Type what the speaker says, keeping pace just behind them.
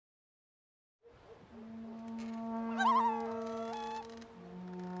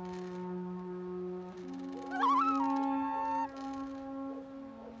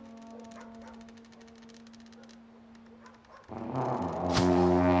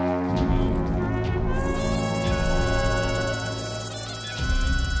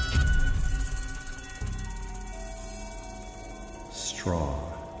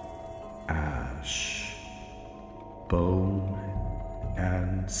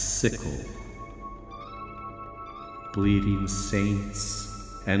sickle. Bleeding saints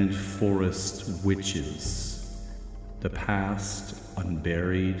and forest witches, the past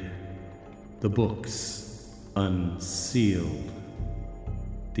unburied, the books unsealed,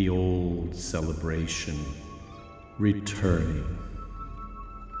 the old celebration returning.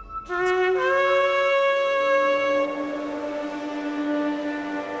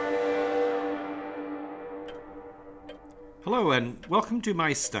 Hello and welcome to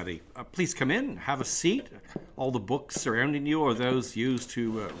my study. Please come in, have a seat. All the books surrounding you are those used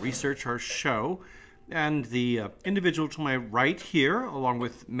to research our show. And the individual to my right here, along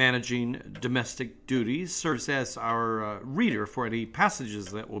with managing domestic duties, serves as our reader for any passages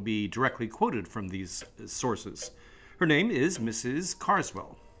that will be directly quoted from these sources. Her name is Mrs.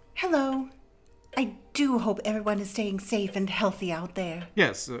 Carswell. Hello. I do hope everyone is staying safe and healthy out there.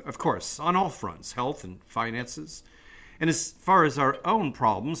 Yes, of course, on all fronts, health and finances. And as far as our own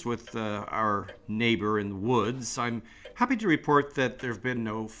problems with our neighbor in the woods, I'm happy to report that there have been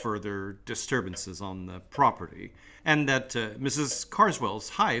no further disturbances on the property, and that Mrs. Carswell's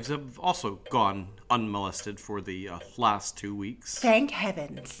hives have also gone unmolested for the last 2 weeks. Thank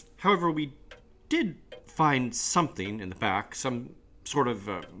heavens. However, we did find something in the back, some sort of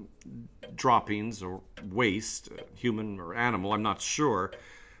droppings or waste, human or animal, I'm not sure.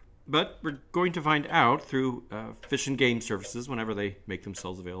 But we're going to find out through Fish and Game Services whenever they make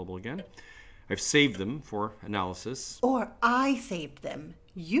themselves available again. I've saved them for analysis. Or I saved them.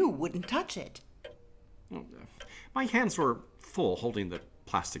 You wouldn't touch it. My hands were full holding the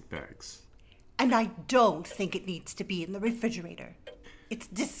plastic bags. And I don't think it needs to be in the refrigerator. It's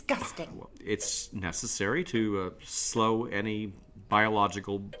disgusting. Well, it's necessary to slow any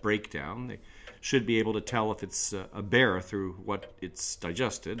biological breakdown. They should be able to tell if it's a bear through what it's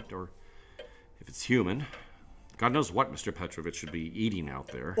digested, or if it's human. God knows what Mr. Petrovich should be eating out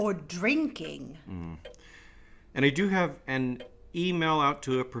there. Or drinking. And I do have an email out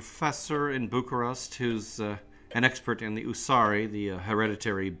to a professor in Bucharest who's an expert in the Usari, the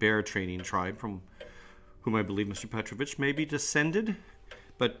hereditary bear training tribe, from whom I believe Mr. Petrovich may be descended.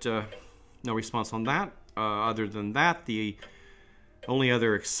 But no response on that. Other than that, the only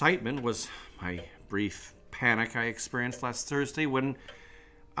other excitement was my brief panic I experienced last Thursday when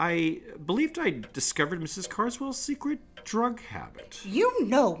I believed I discovered Mrs. Carswell's secret drug habit. You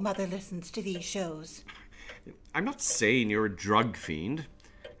know Mother listens to these shows. I'm not saying you're a drug fiend.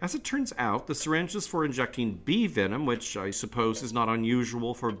 As it turns out, the syringe is for injecting bee venom, which I suppose is not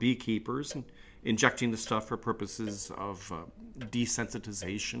unusual for beekeepers, and injecting the stuff for purposes of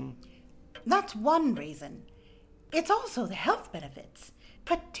desensitization. That's one reason. It's also the health benefits,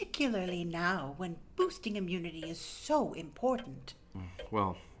 particularly now when boosting immunity is so important.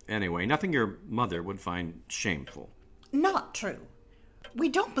 Well, anyway, nothing your mother would find shameful. Not true. We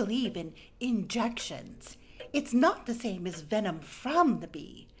don't believe in injections. It's not the same as venom from the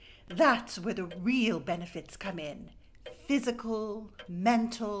bee. That's where the real benefits come in. Physical,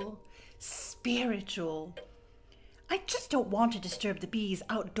 mental, spiritual. I just don't want to disturb the bees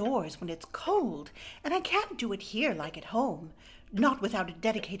outdoors when it's cold, and I can't do it here like at home, not without a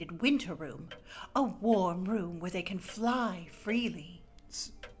dedicated winter room, a warm room where they can fly freely.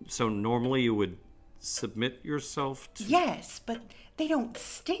 So normally you would submit yourself to... Yes, but they don't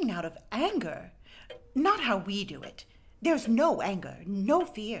sting out of anger. Not how we do it. There's no anger, no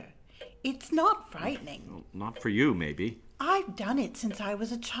fear. It's not frightening. Well, not for you, maybe. I've done it since I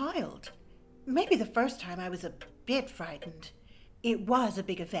was a child. Maybe the first time I was a bit frightened. It was a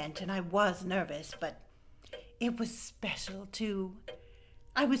big event and I was nervous, but it was special too.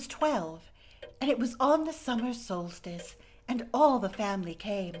 I was 12 and it was on the summer solstice and all the family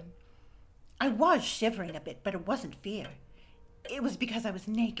came. I was shivering a bit, but it wasn't fear. It was because I was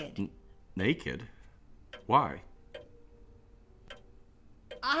naked. Naked? Why?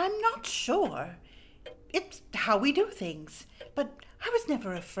 I'm not sure. It's how we do things, but I was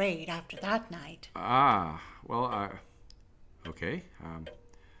never afraid after that night. Okay.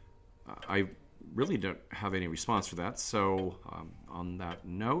 I really don't have any response for that, so on that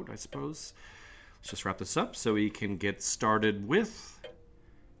note, I suppose, let's just wrap this up so we can get started with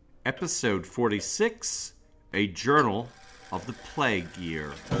episode 46, A Journal of the Plague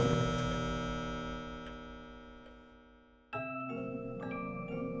Year.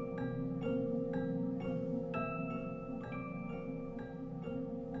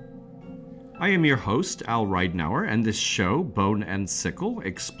 I am your host, Al Ridenour, and this show, Bone and Sickle,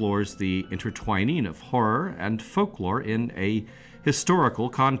 explores the intertwining of horror and folklore in a historical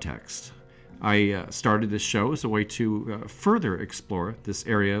context. I started this show as a way to further explore this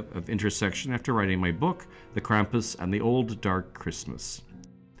area of intersection after writing my book, The Krampus and the Old Dark Christmas.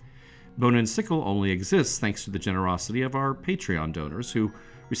 Bone and Sickle only exists thanks to the generosity of our Patreon donors, who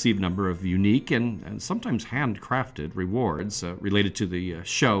receive a number of unique and sometimes handcrafted rewards related to the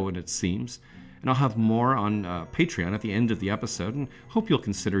show and its themes. And I'll have more on Patreon at the end of the episode, and hope you'll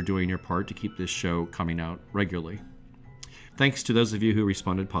consider doing your part to keep this show coming out regularly. Thanks to those of you who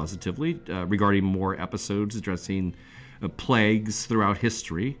responded positively regarding more episodes addressing plagues throughout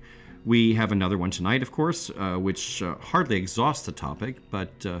history. We have another one tonight, of course, which hardly exhausts the topic,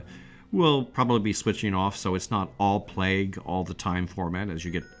 but we'll probably be switching off so it's not all plague all the time format, as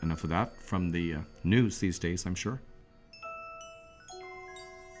you get enough of that from the news these days, I'm sure.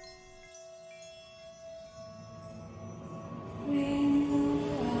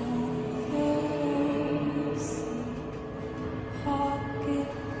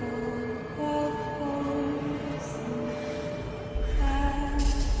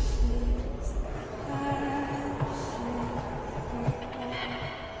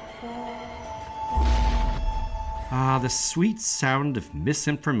 The sweet sound of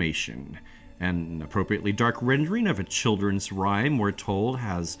misinformation. An appropriately dark rendering of a children's rhyme, we're told,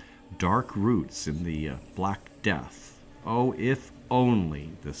 has dark roots in the Black Death. Oh, if only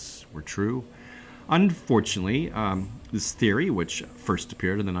this were true. Unfortunately, this theory, which first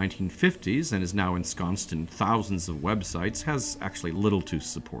appeared in the 1950s and is now ensconced in thousands of websites, has actually little to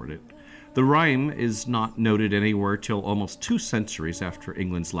support it. The rhyme is not noted anywhere till almost 2 centuries after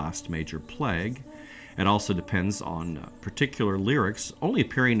England's last major plague. It also depends on particular lyrics, only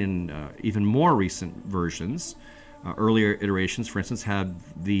appearing in even more recent versions. Earlier iterations, for instance, had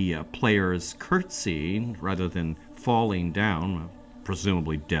the players curtsying rather than falling down,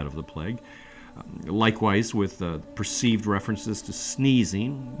 presumably dead of the plague. Likewise, with perceived references to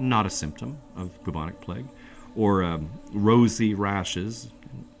sneezing, not a symptom of bubonic plague, or rosy rashes,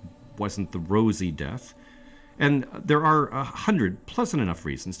 wasn't the rosy death. And there are 100 pleasant enough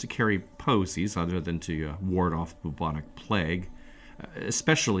reasons to carry posies other than to ward off bubonic plague,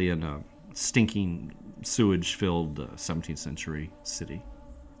 especially in a stinking, sewage-filled 17th century city.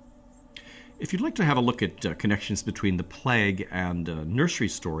 If you'd like to have a look at connections between the plague and nursery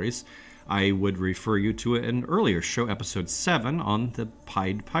stories, I would refer you to an earlier show, episode 7, on the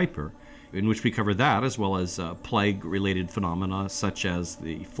Pied Piper, in which we cover that, as well as plague-related phenomena such as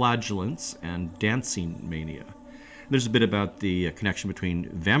the flagellants and dancing mania. There's a bit about the connection between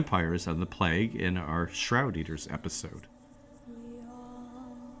vampires and the plague in our Shroud Eaters episode.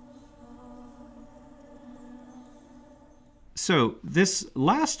 So, this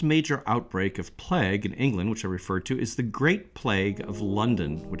last major outbreak of plague in England, which I referred to, is the Great Plague of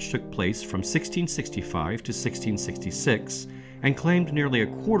London, which took place from 1665 to 1666, and claimed nearly a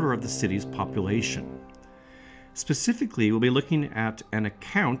quarter of the city's population. Specifically, we'll be looking at an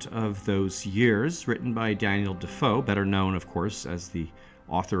account of those years written by Daniel Defoe, better known, of course, as the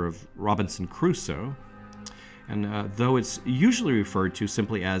author of Robinson Crusoe. And though it's usually referred to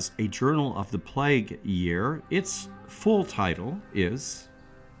simply as a Journal of the Plague Year, its full title is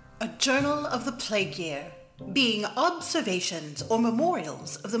A Journal of the Plague Year, being observations or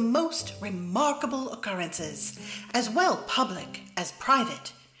memorials of the most remarkable occurrences, as well public as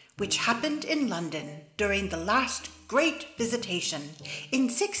private, which happened in London during the last Great Visitation in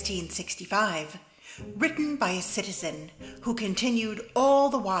 1665, written by a citizen who continued all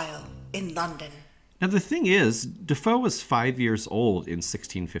the while in London. Now the thing is, Defoe was 5 years old in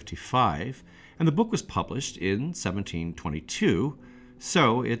 1655, and the book was published in 1722,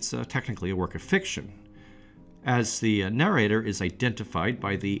 so it's technically a work of fiction. As the narrator is identified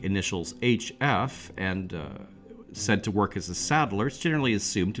by the initials HF and said to work as a saddler, it's generally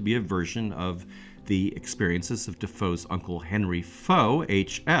assumed to be a version of the experiences of Defoe's uncle Henry Foe,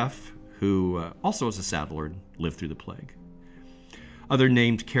 HF, who also was a saddler and lived through the plague. Other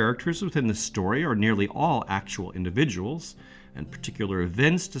named characters within the story are nearly all actual individuals, and particular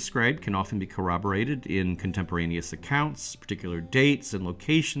events described can often be corroborated in contemporaneous accounts. Particular dates and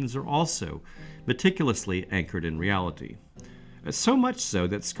locations are also meticulously anchored in reality. So much so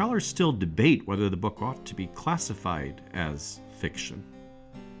that scholars still debate whether the book ought to be classified as fiction.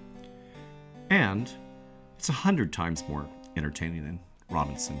 And it's 100 times more entertaining than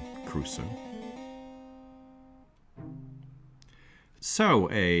Robinson Crusoe. So,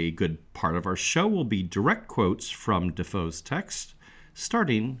 a good part of our show will be direct quotes from Defoe's text,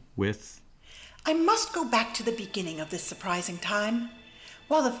 starting with, I must go back to the beginning of this surprising time.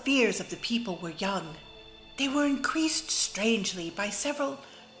 While the fears of the people were young, they were increased strangely by several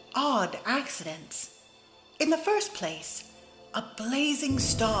odd accidents. In the first place, a blazing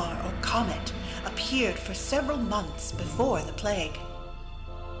star or comet appeared for several months before the plague.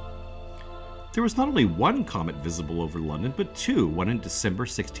 There was not only one comet visible over London, but two, one in December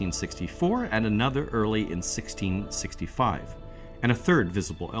 1664 and another early in 1665, and a third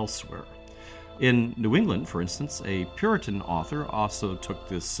visible elsewhere. In New England, for instance, a Puritan author also took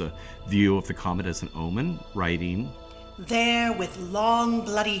this view of the comet as an omen, writing, "There with long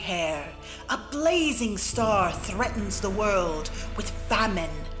bloody hair, a blazing star threatens the world with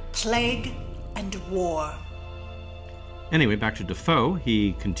famine, plague, and war." Anyway, back to Defoe,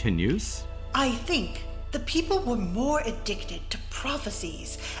 he continues, I think the people were more addicted to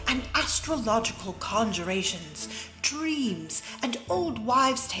prophecies and astrological conjurations, dreams, and old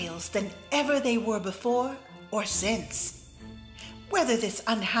wives' tales than ever they were before or since. Whether this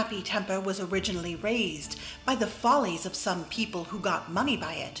unhappy temper was originally raised by the follies of some people who got money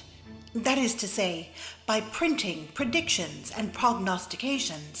by it, that is to say, by printing predictions and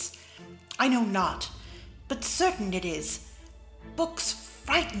prognostications, I know not, but certain it is, books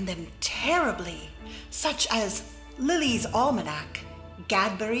frighten them terribly, such as Lilly's Almanac,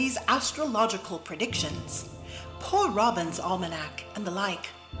 Gadbury's Astrological Predictions, Poor Robin's Almanac, and the like.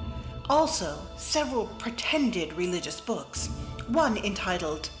 Also, several pretended religious books, one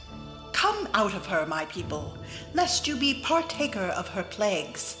entitled, Come Out of Her, My People, Lest You Be Partaker of Her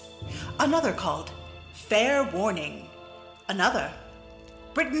Plagues, another called Fair Warning, another,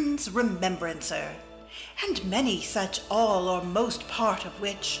 Britain's Remembrancer, and many such, all or most part of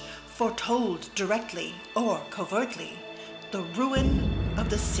which foretold directly or covertly the ruin of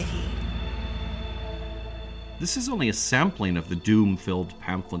the city. This is only a sampling of the doom-filled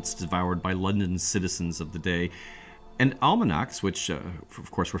pamphlets devoured by London's citizens of the day, and almanacs, which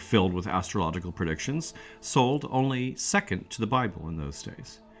of course were filled with astrological predictions, sold only second to the Bible in those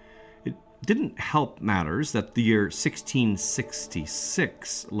days. It didn't help matters that the year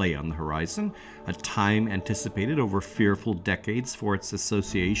 1666 lay on the horizon, a time anticipated over fearful decades for its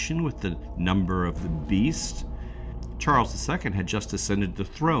association with the number of the beast. Charles II had just ascended the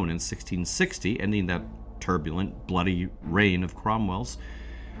throne in 1660, ending that turbulent, bloody reign of Cromwell's,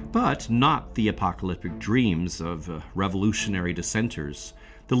 but not the apocalyptic dreams of revolutionary dissenters.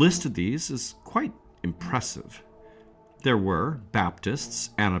 The list of these is quite impressive. There were Baptists,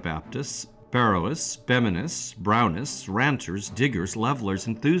 Anabaptists, Barrowists, Beminists, Brownists, Ranters, Diggers, Levelers,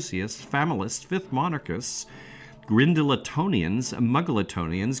 Enthusiasts, Familists, Fifth Monarchists, Grindeletonians,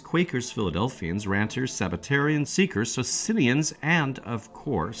 Muggletonians, Quakers, Philadelphians, Ranters, Sabbatarians, Seekers, Socinians, and, of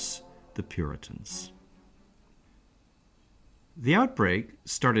course, the Puritans. The outbreak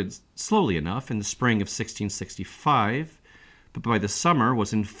started slowly enough in the spring of 1665, but by the summer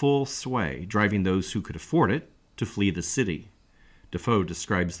was in full sway, driving those who could afford it to flee the city. Defoe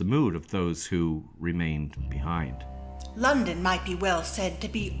describes the mood of those who remained behind. London might be well said to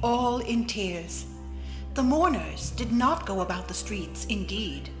be all in tears. The mourners did not go about the streets,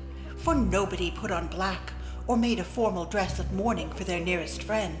 indeed, for nobody put on black or made a formal dress of mourning for their nearest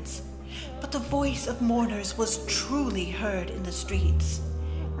friends. But the voice of mourners was truly heard in the streets.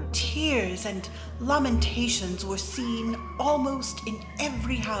 Tears and lamentations were seen almost in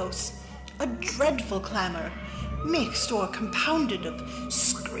every house, a dreadful clamor, mixed or compounded of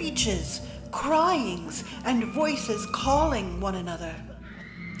screeches, cryings, and voices calling one another.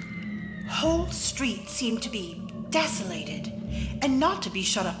 Whole streets seemed to be desolated, and not to be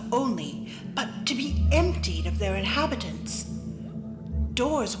shut up only, but to be emptied of their inhabitants.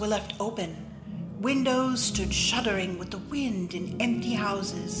 Doors were left open. Windows stood shuddering with the wind in empty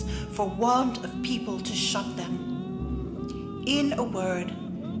houses for want of people to shut them. In a word,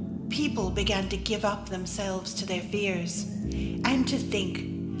 people began to give up themselves to their fears, and to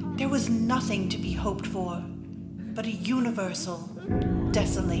think there was nothing to be hoped for but a universal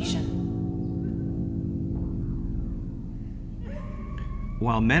desolation.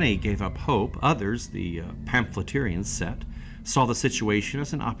 While many gave up hope, others, the pamphleteering set, saw the situation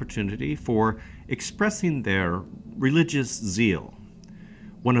as an opportunity for expressing their religious zeal.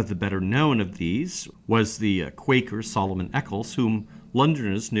 One of the better known of these was the Quaker Solomon Eccles, whom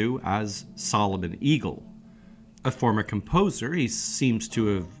Londoners knew as Solomon Eagle. A former composer, he seems to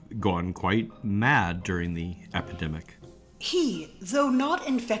have gone quite mad during the epidemic. He, though not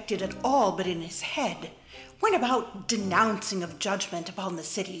infected at all but in his head, went about denouncing of judgment upon the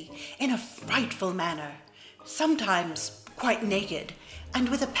city in a frightful manner, sometimes quite naked, and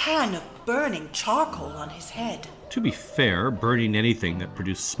with a pan of burning charcoal on his head. To be fair, burning anything that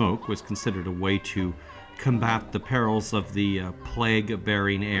produced smoke was considered a way to combat the perils of the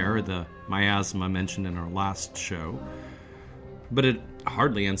plague-bearing air, the miasma mentioned in our last show. But it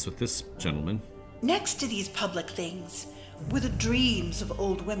hardly ends with this gentleman. Next to these public things, were the dreams of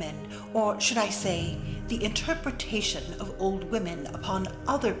old women, or should I say, the interpretation of old women upon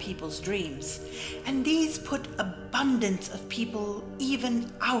other people's dreams, and these put abundance of people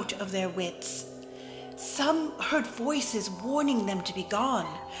even out of their wits. Some heard voices warning them to be gone,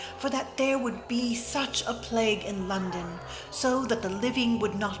 for that there would be such a plague in London, so that the living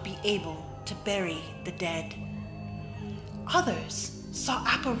would not be able to bury the dead. Others saw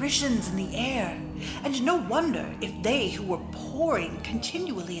apparitions in the air, and no wonder if they who were pouring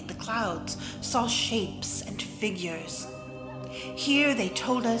continually at the clouds saw shapes and figures. Here they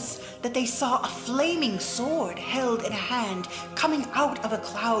told us that they saw a flaming sword held in a hand coming out of a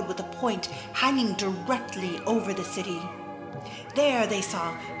cloud with a point hanging directly over the city. There they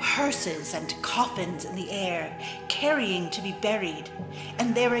saw hearses and coffins in the air, carrying to be buried,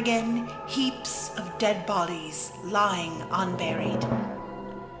 and there again heaps of dead bodies lying unburied.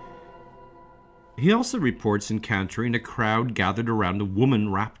 He also reports encountering a crowd gathered around a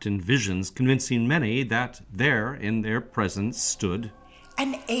woman wrapped in visions, convincing many that there in their presence stood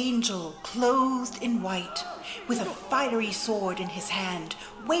an angel clothed in white, with a fiery sword in his hand,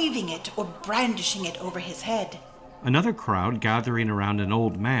 waving it or brandishing it over his head. Another crowd gathering around an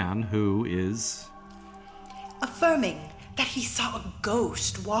old man who is affirming that he saw a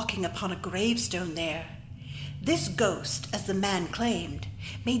ghost walking upon a gravestone there. This ghost, as the man claimed,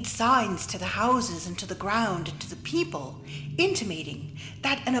 made signs to the houses and to the ground and to the people, intimating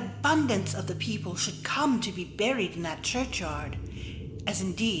that an abundance of the people should come to be buried in that churchyard, as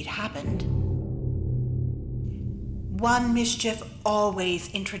indeed happened. One mischief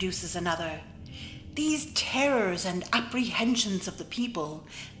always introduces another. These terrors and apprehensions of the people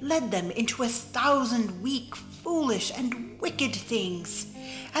led them into 1,000 weak, foolish, and wicked things.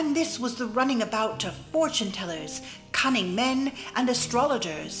 And this was the running about of fortune-tellers, cunning men, and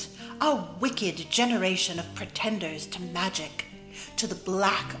astrologers, a wicked generation of pretenders to magic, to the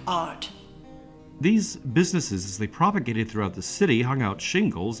black art. These businesses, as they propagated throughout the city, hung out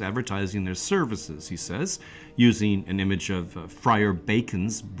shingles advertising their services, he says, using an image of Friar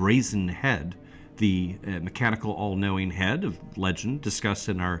Bacon's brazen head, the mechanical all-knowing head of legend discussed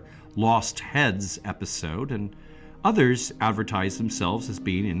in our Lost Heads episode, and others advertised themselves as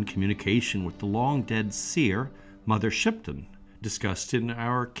being in communication with the long-dead seer, Mother Shipton, discussed in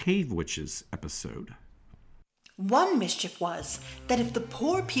our Cave Witches episode. One mischief was that if the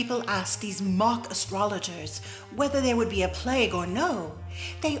poor people asked these mock astrologers whether there would be a plague or no,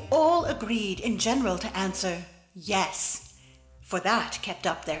 they all agreed in general to answer yes, for that kept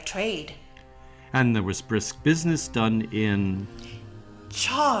up their trade. And there was brisk business done in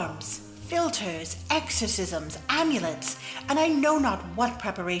charms, philters, exorcisms, amulets, and I know not what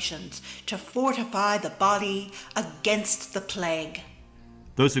preparations to fortify the body against the plague.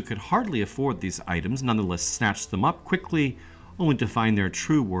 Those who could hardly afford these items nonetheless snatched them up quickly, only to find their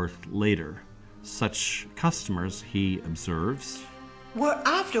true worth later. Such customers, he observes, were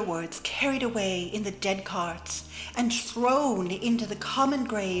afterwards carried away in the dead carts and thrown into the common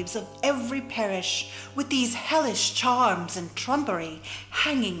graves of every parish with these hellish charms and trumpery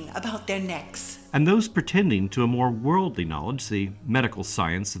hanging about their necks. And those pretending to a more worldly knowledge, the medical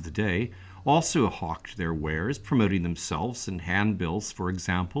science of the day, also hawked their wares, promoting themselves in handbills, for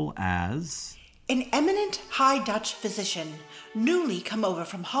example, as an eminent High Dutch physician, newly come over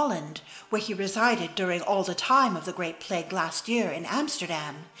from Holland, where he resided during all the time of the Great Plague last year in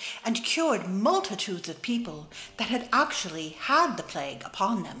Amsterdam, and cured multitudes of people that had actually had the plague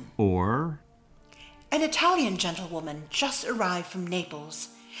upon them. Or an Italian gentlewoman just arrived from Naples,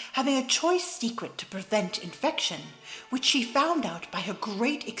 having a choice secret to prevent infection, which she found out by her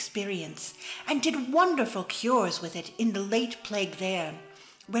great experience, and did wonderful cures with it in the late plague there,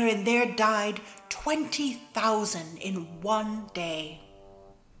 wherein there died 20,000 in one day.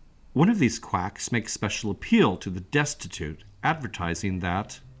 One of these quacks makes special appeal to the destitute, advertising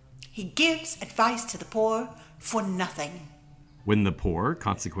that he gives advice to the poor for nothing. When the poor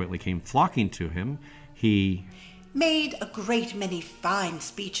consequently came flocking to him, he made a great many fine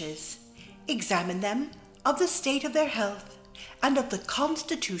speeches, examined them of the state of their health and of the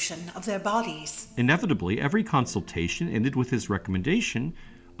constitution of their bodies. Inevitably, every consultation ended with his recommendation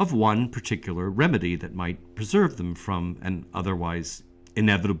of one particular remedy that might preserve them from an otherwise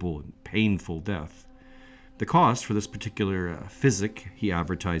inevitable and painful death. The cost for this particular physic he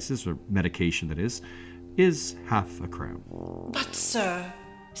advertises, or medication that is half a crown. But, sir,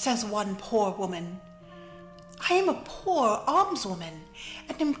 says one poor woman, I am a poor almswoman,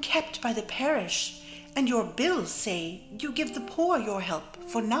 and am kept by the parish, and your bills say you give the poor your help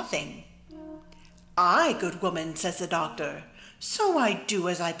for nothing. Aye, good woman, says the doctor, So I do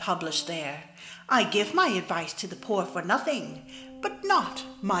as I publish there. I give my advice to the poor for nothing, but not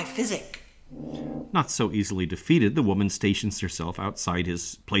my physic. Not so easily defeated, the woman stations herself outside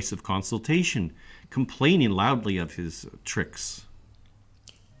his place of consultation, complaining loudly of his tricks.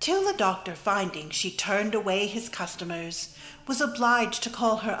 Till the doctor, finding she turned away his customers, was obliged to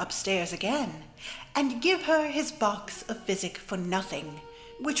call her upstairs again, and give her his box of physic for nothing,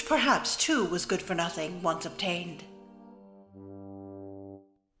 which perhaps too was good for nothing once obtained.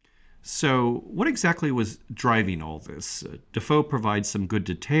 So, what exactly was driving all this? Defoe provides some good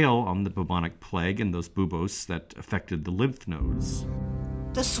detail on the bubonic plague and those buboes that affected the lymph nodes.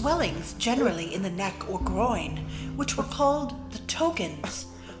 The swellings generally in the neck or groin, which were called the tokens,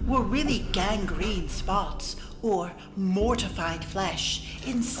 were really gangrene spots or mortified flesh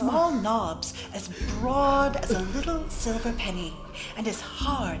in small knobs as broad as a little silver penny and as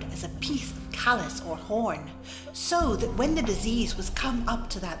hard as a piece of callus or horn, so that when the disease was come up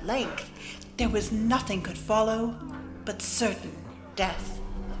to that length, there was nothing could follow but certain death.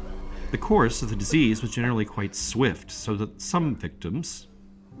 The course of the disease was generally quite swift, so that some victims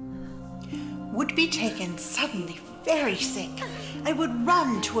would be taken suddenly very sick and would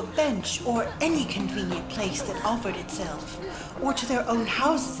run to a bench or any convenient place that offered itself, or to their own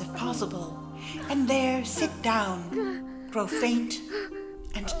houses if possible, and there sit down, grow faint,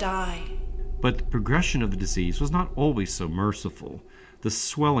 and die. But the progression of the disease was not always so merciful. The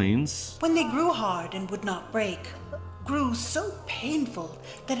swellings, when they grew hard and would not break, grew so painful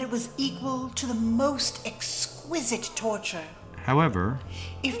that it was equal to the most exquisite torture. however,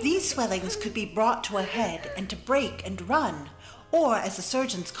 If these swellings could be brought to a head and to break and run, or as the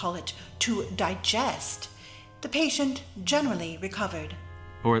surgeons call it, to digest, the patient generally recovered.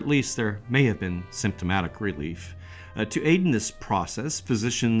 or at least there may have been symptomatic relief. To aid in this process,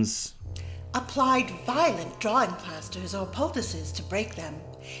 physicians Applied violent drawing plasters or poultices to break them,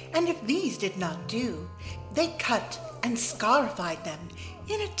 and if these did not do, they cut and scarified them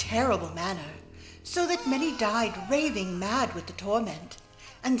in a terrible manner, so that many died raving mad with the torment,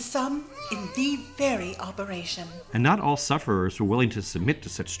 and some in the very operation. And not all sufferers were willing to submit to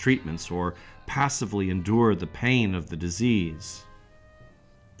such treatments or passively endure the pain of the disease.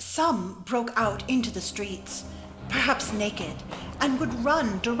 Some broke out into the streets, perhaps naked, and would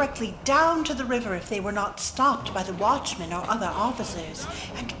run directly down to the river if they were not stopped by the watchmen or other officers,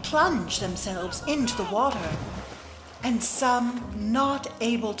 and plunge themselves into the water. And some, not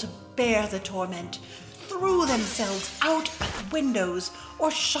able to bear the torment, threw themselves out at windows or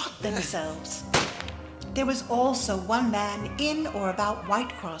shot themselves. There was also one man in or about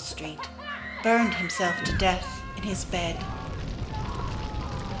Whitecross Street, burned himself to death in his bed.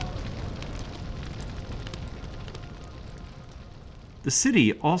 The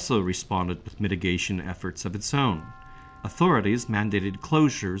city also responded with mitigation efforts of its own. Authorities mandated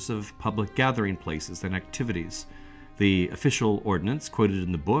closures of public gathering places and activities. The official ordinance quoted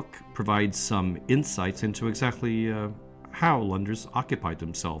in the book provides some insights into exactly how Londoners occupied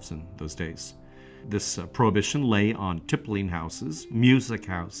themselves in those days. This prohibition lay on tippling houses, music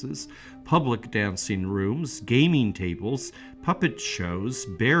houses, public dancing rooms, gaming tables, puppet shows,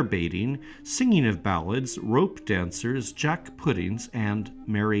 bear baiting, singing of ballads, rope dancers, jack puddings, and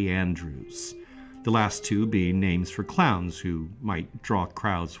Merry Andrews. The last two being names for clowns who might draw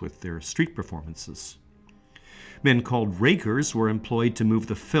crowds with their street performances. Men called rakers were employed to move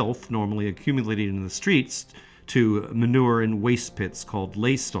the filth normally accumulated in the streets to manure in waste pits called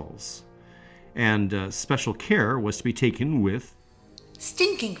lay stalls. And special care was to be taken with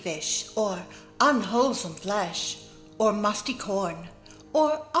stinking fish, or unwholesome flesh, or musty corn,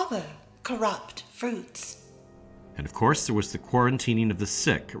 or other corrupt fruits. And of course, there was the quarantining of the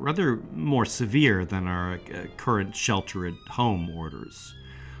sick, rather more severe than our current shelter-at-home orders.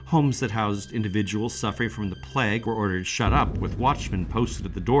 Homes that housed individuals suffering from the plague were ordered shut up, with watchmen posted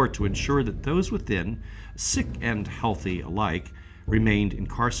at the door to ensure that those within, sick and healthy alike, remained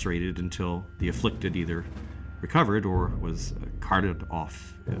incarcerated until the afflicted either recovered or was carted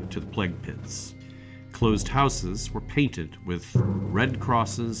off to the plague pits. Closed houses were painted with red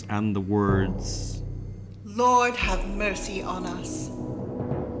crosses and the words, Lord, have mercy on us,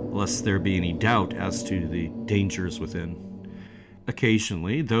 lest there be any doubt as to the dangers within.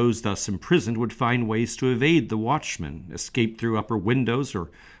 Occasionally, those thus imprisoned would find ways to evade the watchmen, escape through upper windows,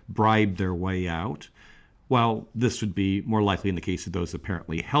 or bribe their way out. While this would be more likely in the case of those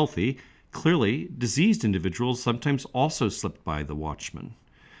apparently healthy, clearly diseased individuals sometimes also slipped by the watchmen.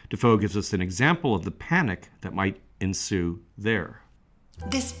 Defoe gives us an example of the panic that might ensue there.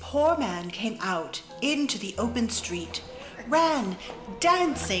 This poor man came out into the open street, ran,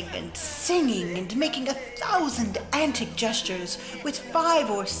 dancing and singing and making 1,000 antic gestures, with 5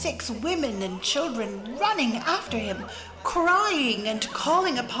 or 6 women and children running after him, crying and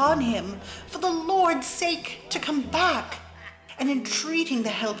calling upon him, for the Lord's sake, to come back, and entreating the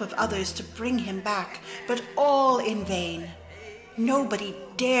help of others to bring him back, but all in vain. Nobody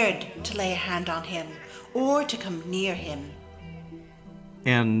dared to lay a hand on him or to come near him.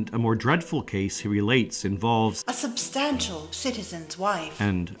 And a more dreadful case he relates involves A substantial citizen's wife,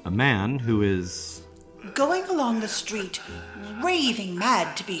 and a man who is going along the street, raving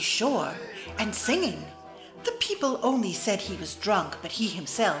mad to be sure, and singing. The people only said he was drunk, but he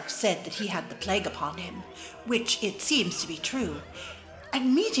himself said that he had the plague upon him, which it seems to be true.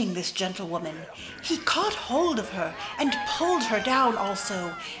 And meeting this gentlewoman, he caught hold of her and pulled her down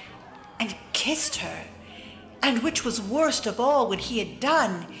also, and kissed her. And which was worst of all, when he had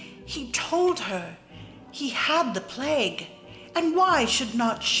done, he told her he had the plague, and why should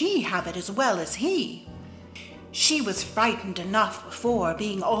not she have it as well as he? She was frightened enough before,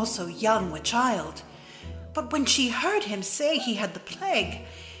 being also young with child. But when she heard him say he had the plague,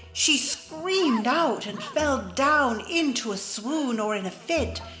 she screamed out and fell down into a swoon or in a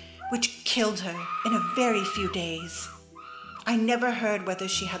fit, which killed her in a very few days. I never heard whether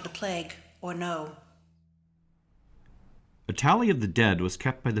she had the plague or no. a tally of the dead was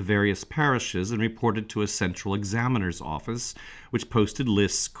kept by the various parishes and reported to a central examiner's office, which posted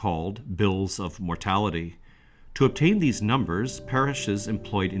lists called bills of mortality. To obtain these numbers, parishes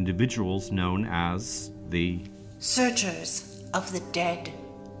employed individuals known as the searchers of the dead,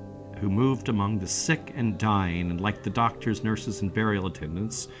 who moved among the sick and dying, and like the doctors, nurses, and burial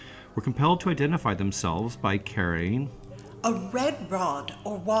attendants, were compelled to identify themselves by carrying a red rod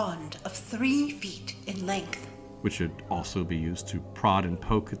or wand of 3 feet in length, which should also be used to prod and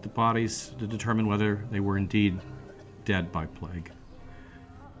poke at the bodies to determine whether they were indeed dead by plague.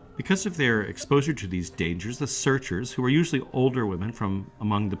 Because of their exposure to these dangers, the searchers, who were usually older women from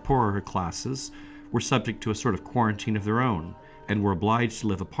among the poorer classes, were subject to a sort of quarantine of their own and were obliged to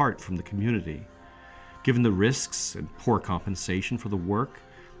live apart from the community. Given the risks and poor compensation for the work,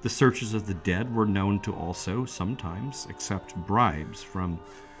 the searchers of the dead were known to also sometimes accept bribes from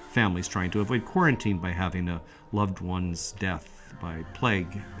families trying to avoid quarantine by having a loved one's death by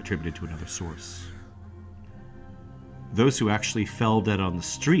plague attributed to another source. Those who actually fell dead on the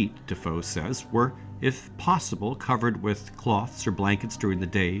street, Defoe says, were, if possible, covered with cloths or blankets during the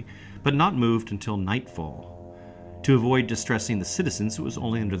day, but not moved until nightfall. To avoid distressing the citizens, it was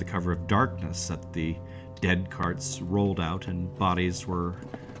only under the cover of darkness that the dead carts rolled out and bodies were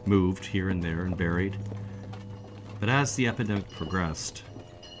moved here and there and buried. But as the epidemic progressed,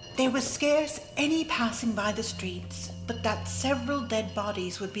 there was scarce any passing by the streets, but that several dead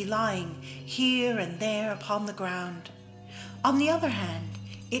bodies would be lying here and there upon the ground. On the other hand,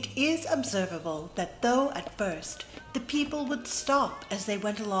 it is observable that though at first the people would stop as they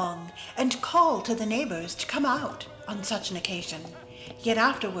went along and call to the neighbors to come out on such an occasion, yet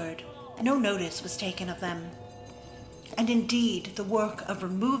afterward no notice was taken of them. And indeed the work of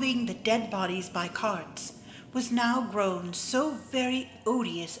removing the dead bodies by carts was now grown so very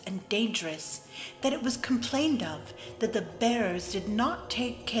odious and dangerous that it was complained of that the bearers did not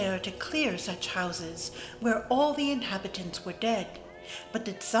take care to clear such houses where all the inhabitants were dead, but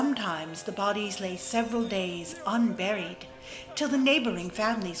that sometimes the bodies lay several days unburied, till the neighboring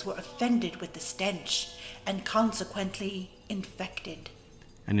families were offended with the stench, and consequently infected.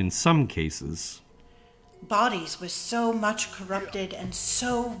 and in some cases, Bodies were so much corrupted and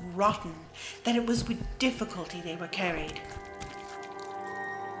so rotten that it was with difficulty they were carried.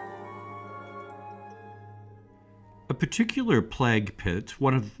 a particular plague pit,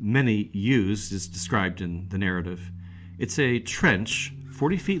 one of many used, is described in the narrative. It's a trench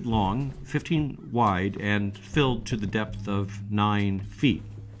 40 feet long, 15 wide, and filled to the depth of 9 feet.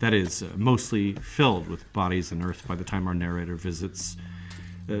 That is, mostly filled with bodies and earth by the time our narrator visits.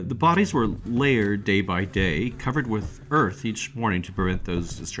 The bodies were layered day by day, covered with earth each morning to prevent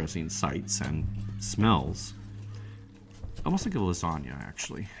those distressing sights and smells. Almost like a lasagna,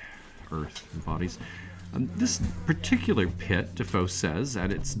 actually. Earth and bodies. This particular pit, Defoe says,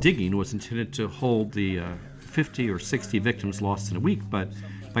 at its digging was intended to hold the 50 or 60 victims lost in a week, but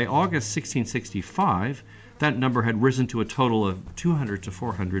by August 1665, that number had risen to a total of 200 to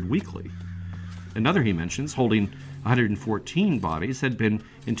 400 weekly. Another he mentions, holding 114 bodies, had been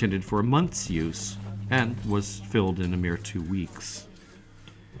intended for a month's use and was filled in a mere 2 weeks.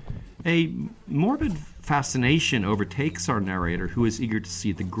 A morbid fascination overtakes our narrator, who is eager to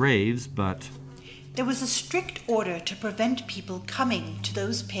see the graves, but There was a strict order to prevent people coming to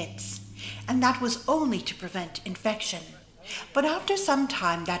those pits, and that was only to prevent infection. But after some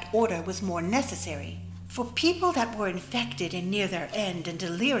time that order was more necessary, for people that were infected and near their end and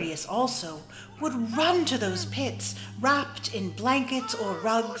delirious also would run to those pits, wrapped in blankets or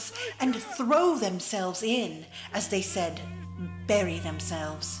rugs, and throw themselves in, as they said, bury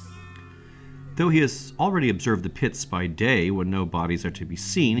themselves. Though he has already observed the pits by day when no bodies are to be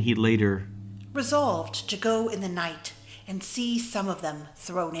seen, he later resolved to go in the night and see some of them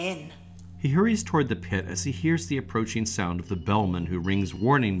thrown in. He hurries toward the pit as he hears the approaching sound of the bellman who rings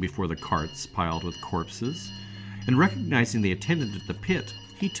warning before the carts piled with corpses, and recognizing the attendant at the pit,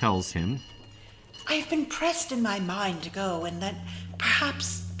 he tells him, I have been pressed in my mind to go, and that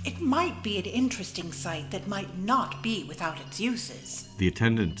perhaps it might be an interesting sight that might not be without its uses. The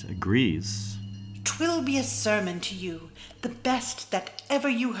attendant agrees. 'Twill be a sermon to you, the best that ever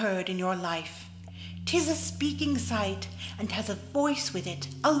you heard in your life. 'Tis a speaking sight, and has a voice with it,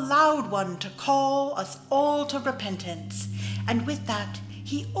 a loud one to call us all to repentance. And with that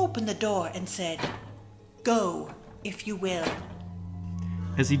he opened the door and said, Go, if you will.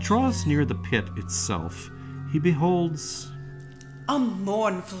 As he draws near the pit itself, he beholds a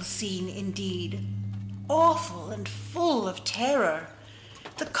mournful scene indeed, awful and full of terror.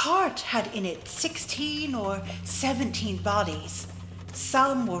 The cart had in it 16 or 17 bodies.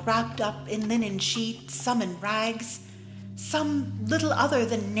 Some were wrapped up in linen sheets, some in rags, some little other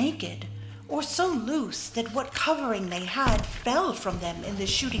than naked, or so loose that what covering they had fell from them in the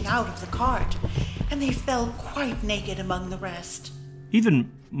shooting out of the cart, and they fell quite naked among the rest.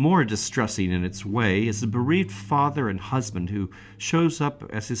 Even more distressing in its way is the bereaved father and husband who shows up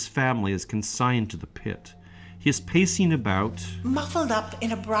as his family is consigned to the pit. He is pacing about, muffled up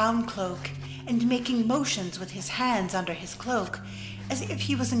in a brown cloak, and making motions with his hands under his cloak, as if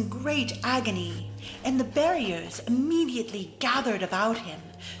he was in great agony, and the buriers immediately gathered about him,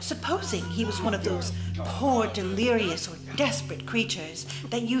 supposing he was one of those poor delirious or desperate creatures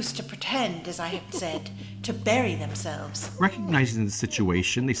that used to pretend, as I have said, to bury themselves. Recognizing the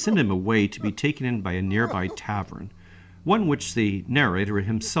situation, they send him away to be taken in by a nearby tavern, one which the narrator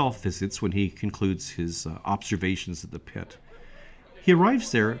himself visits when he concludes his observations at the pit. He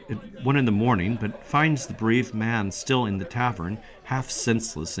arrives there at 1 a.m, but finds the bereaved man still in the tavern, half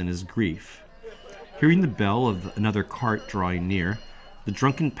senseless in his grief. Hearing the bell of another cart drawing near, the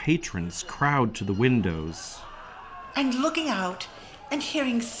drunken patrons crowd to the windows. And looking out, and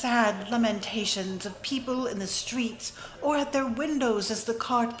hearing sad lamentations of people in the streets or at their windows as the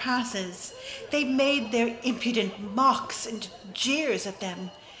cart passes, they made their impudent mocks and jeers at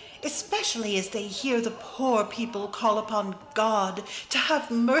them, especially as they hear the poor people call upon God to have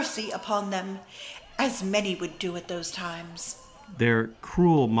mercy upon them, as many would do at those times. Their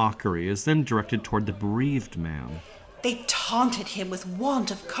cruel mockery is then directed toward the bereaved man. They taunted him with want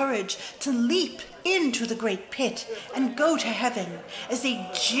of courage to leap into the great pit and go to heaven, as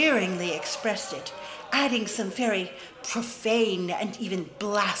they jeeringly expressed it, adding some very profane and even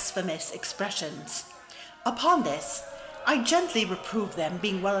blasphemous expressions. Upon this, I gently reproved them,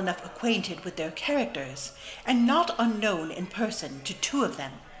 being well enough acquainted with their characters, and not unknown in person to 2 of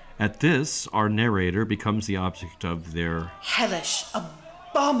them. At this, our narrator becomes the object of their hellish,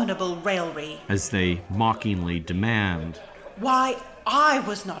 abominable raillery, as they mockingly demand, why I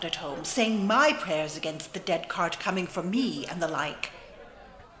was not at home, saying my prayers against the dead cart coming from me, and the like.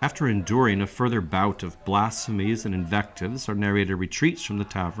 After enduring a further bout of blasphemies and invectives, our narrator retreats from the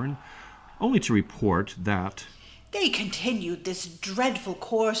tavern, only to report that they continued this dreadful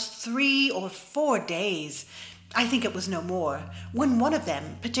course 3 or 4 days, I think it was no more, when one of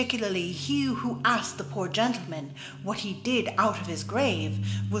them, particularly he who asked the poor gentleman what he did out of his grave,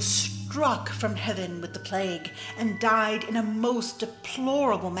 was struck from heaven with the plague, and died in a most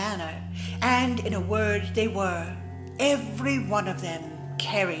deplorable manner, and in a word they were, every one of them,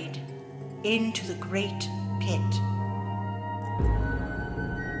 carried into the great pit.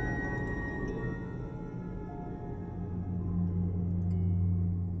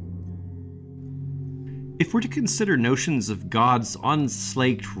 If we're to consider notions of God's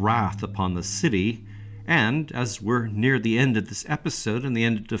unslaked wrath upon the city, and as we're near the end of this episode and the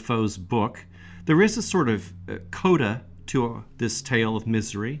end of Defoe's book, there is a sort of coda to this tale of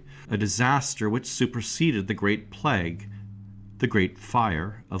misery, a disaster which superseded the Great Plague, the Great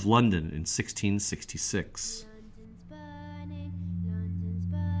Fire of London in 1666.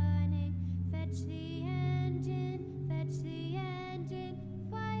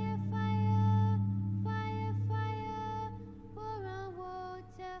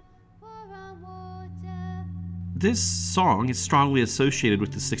 This song is strongly associated with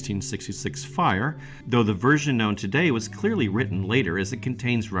the 1666 fire, though the version known today was clearly written later as it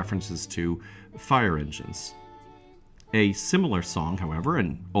contains references to fire engines. A similar song, however,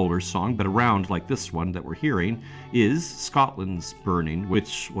 an older song, but around like this one that we're hearing, is Scotland's Burning,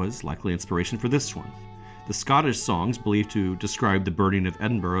 which was likely inspiration for this one. The Scottish song's believed to describe the burning of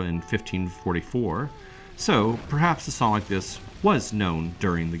Edinburgh in 1544, so perhaps a song like this was known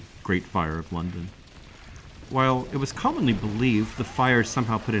during the Great Fire of London. While it was commonly believed the fire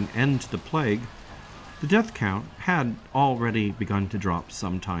somehow put an end to the plague, the death count had already begun to drop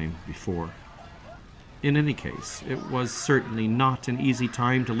some time before. In any case, it was certainly not an easy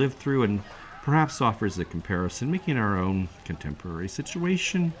time to live through and perhaps offers a comparison, making our own contemporary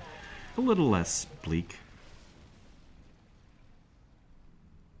situation a little less bleak.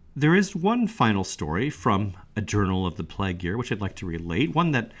 There is one final story from a journal of the plague year which I'd like to relate,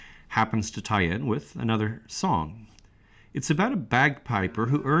 one that happens to tie in with another song. It's about a bagpiper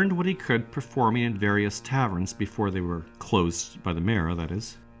who earned what he could performing in various taverns before they were closed by the mayor, that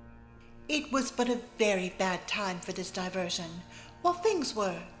is. It was but a very bad time for this diversion, while things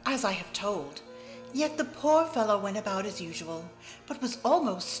were, as I have told. Yet the poor fellow went about as usual, but was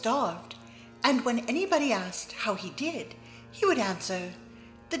almost starved, and when anybody asked how he did, he would answer,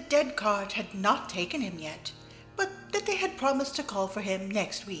 the dead cart had not taken him yet, but that they had promised to call for him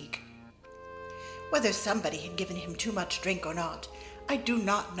next week. Whether somebody had given him too much drink or not, I do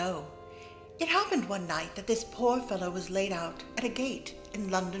not know. It happened one night that this poor fellow was laid out at a gate in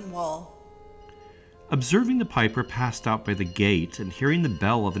London Wall. Observing the piper passed out by the gate and hearing the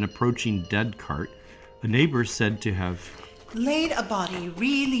bell of an approaching dead cart, a neighbor said to have laid a body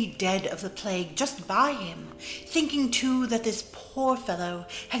really dead of the plague just by him, thinking too that this poor fellow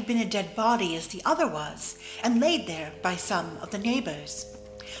had been a dead body as the other was, and laid there by some of the neighbors.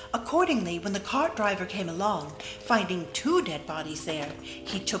 Accordingly, when the cart driver came along, finding 2 dead bodies there,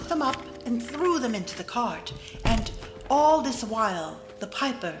 he took them up and threw them into the cart, and all this while the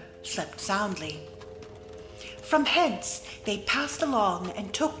piper slept soundly. From hence they passed along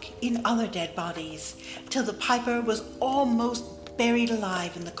and took in other dead bodies, till the piper was almost buried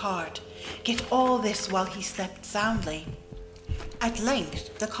alive in the cart, yet all this while he slept soundly. At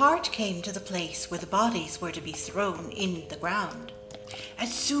length the cart came to the place where the bodies were to be thrown in the ground.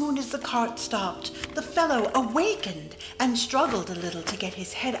 As soon as the cart stopped, the fellow awakened and struggled a little to get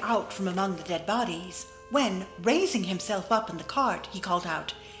his head out from among the dead bodies, when, raising himself up in the cart, he called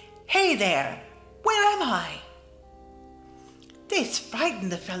out, "Hey there, where am I?" This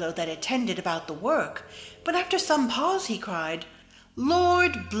frightened the fellow that attended about the work, but after some pause he cried,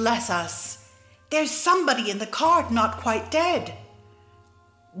 "Lord bless us! There's somebody in the cart not quite dead."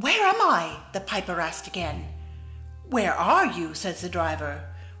 "Where am I?" the piper asked again. "Where are you?" says the driver.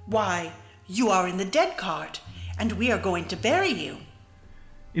 "Why, you are in the dead cart, and we are going to bury you."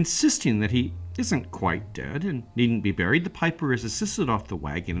 Insisting that he isn't quite dead and needn't be buried, the piper is assisted off the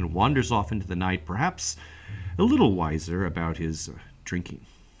wagon and wanders off into the night, perhaps a little wiser about his drinking.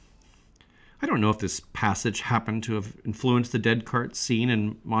 I don't know if this passage happened to have influenced the dead cart scene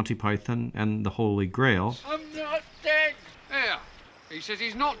in Monty Python and the Holy Grail. I'm not dead. Yeah, he says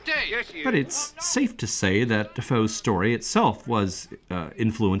he's not dead. Yes, he is. But it's safe to say that Defoe's story itself was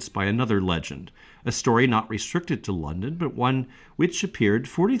influenced by another legend, a story not restricted to London, but one which appeared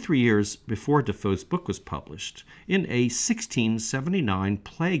 43 years before Defoe's book was published, in a 1679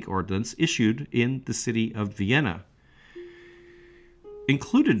 plague ordinance issued in the city of Vienna.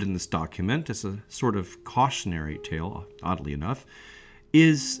 Included in this document, as a sort of cautionary tale, oddly enough,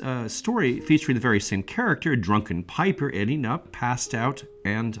 is a story featuring the very same character, a drunken piper ending up passed out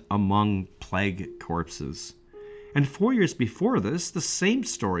and among plague corpses. And 4 years before this, the same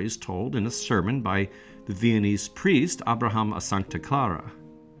story is told in a sermon by the Viennese priest Abraham a Sancta Clara.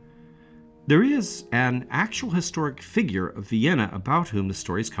 There is an actual historic figure of Vienna about whom the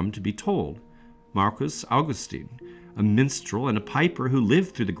stories come to be told, Marcus Augustin, a minstrel and a piper who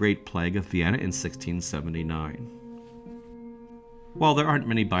lived through the Great Plague of Vienna in 1679. While there aren't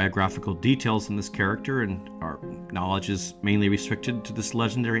many biographical details on this character, and our knowledge is mainly restricted to this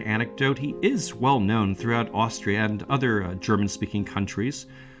legendary anecdote, he is well known throughout Austria and other German-speaking countries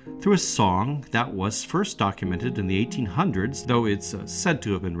through a song that was first documented in the 1800s, though it's said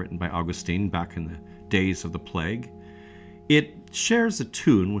to have been written by Augustine back in the days of the plague. It shares a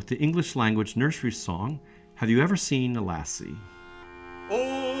tune with the English-language nursery song, Have You Ever Seen a Lassie?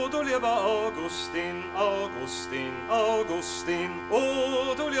 O du lieber Augustin, Augustin, Augustin,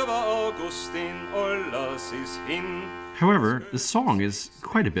 O du lieber Augustin, lass es hin. However, the song is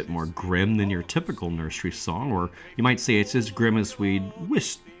quite a bit more grim than your typical nursery song, or you might say it's as grim as we'd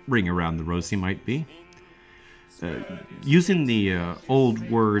wish Ring Around the Rosie might be. Using the old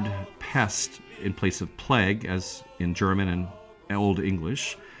word pest in place of plague, as in German and Old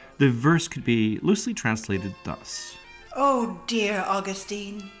English, the verse could be loosely translated thus. Oh dear,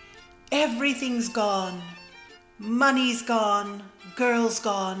 Augustine, everything's gone. Money's gone, girl's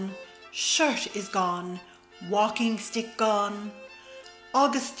gone, shirt is gone, walking stick gone.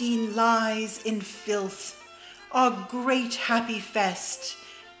 Augustine lies in filth. Our great happy fest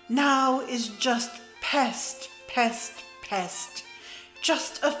now is just pest, pest, pest.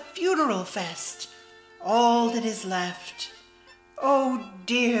 Just a funeral fest, all that is left. Oh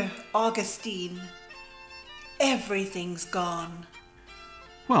dear, Augustine, everything's gone.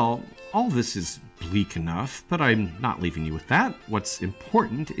 Well, all this is bleak enough, but I'm not leaving you with that. What's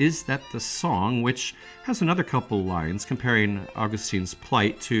important is that the song, which has another couple lines comparing Augustine's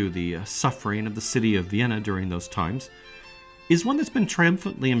plight to the suffering of the city of Vienna during those times, is one that's been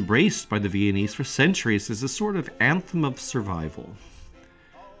triumphantly embraced by the Viennese for centuries as a sort of anthem of survival.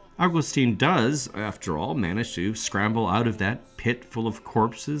 Augustine does, after all, manage to scramble out of that pit full of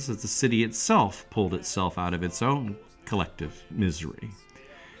corpses as the city itself pulled itself out of its own collective misery,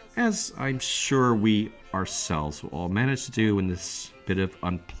 as I'm sure we ourselves will all manage to do when this bit of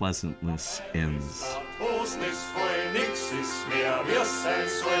unpleasantness ends.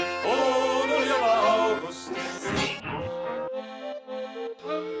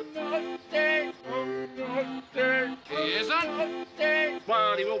 He isn't.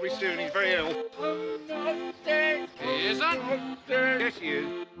 Well, he will be soon. He's very ill. He isn't. Yes, he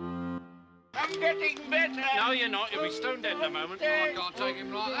is. I'm getting better. No, you're not. You'll be stone dead in a moment. I can't take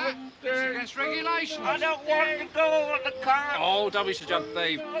him like that. It's against regulations. I don't want to go on the car. Oh, don't be such a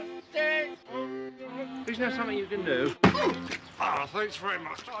thief. Isn't there something you can do? Oh, thanks very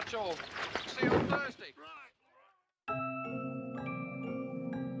much. That's all. See you on Thursday.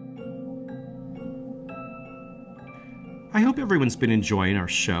 I hope everyone's been enjoying our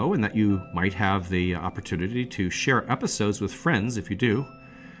show and that you might have the opportunity to share episodes with friends if you do.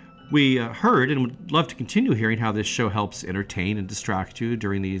 We heard and would love to continue hearing how this show helps entertain and distract you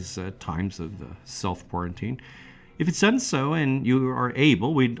during these times of self-quarantine. If it's done so and you are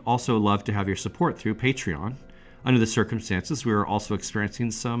able, we'd also love to have your support through Patreon. Under the circumstances, we are also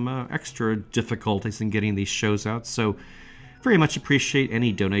experiencing some extra difficulties in getting these shows out, so very much appreciate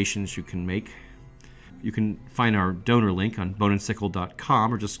any donations you can make. You can find our donor link on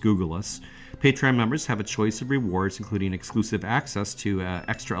boneandsickle.com or just Google us. Patreon members have a choice of rewards, including exclusive access to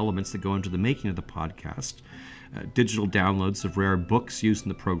extra elements that go into the making of the podcast, digital downloads of rare books used in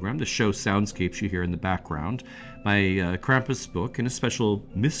the program, the show soundscapes you hear in the background, my Krampus book, and a special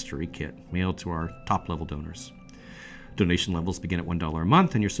mystery kit mailed to our top-level donors. Donation levels begin at $1 a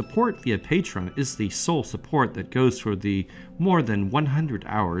month, and your support via Patreon is the sole support that goes for the more than 100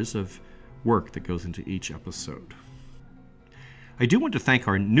 hours of work that goes into each episode. I do want to thank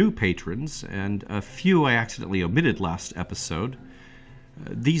our new patrons, and a few I accidentally omitted last episode.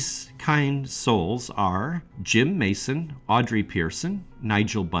 These kind souls are Jim Mason, Audrey Pearson,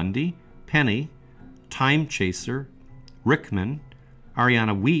 Nigel Bundy, Penny, Time Chaser, Rickman,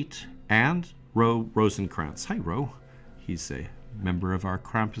 Ariana Wheat, and Ro Rosenkrantz. Hi, Ro. He's a member of our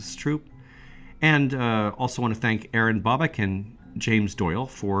Krampus troupe. And also want to thank Aaron Bobbick and James Doyle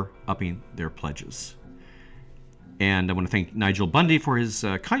for upping their pledges. And I want to thank Nigel Bundy for his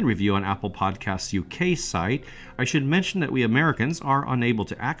kind review on Apple Podcasts UK site. I should mention that we Americans are unable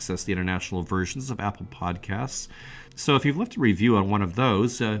to access the international versions of Apple Podcasts. So if you've left a review on one of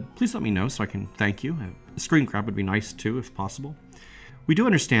those, please let me know so I can thank you. A screen grab would be nice too, if possible. We do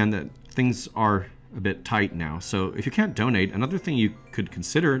understand that things are a bit tight now, so if you can't donate, another thing you could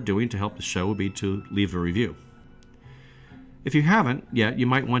consider doing to help the show would be to leave a review. If you haven't yet, you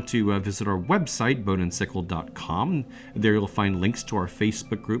might want to visit our website, boneandsickle.com. There you'll find links to our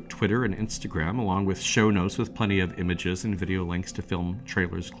Facebook group, Twitter, and Instagram, along with show notes with plenty of images and video links to film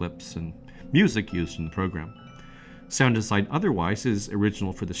trailers, clips, and music used in the program. Sound design otherwise is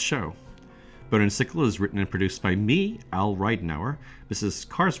original for the show. Bone and Sickle is written and produced by me, Al Reidenauer. Mrs.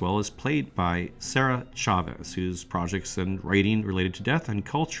 Carswell is played by Sarah Chavez, whose projects and writing related to death and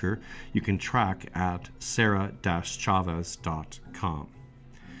culture you can track at sarah-chavez.com.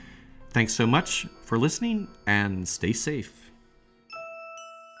 Thanks so much for listening, and stay safe.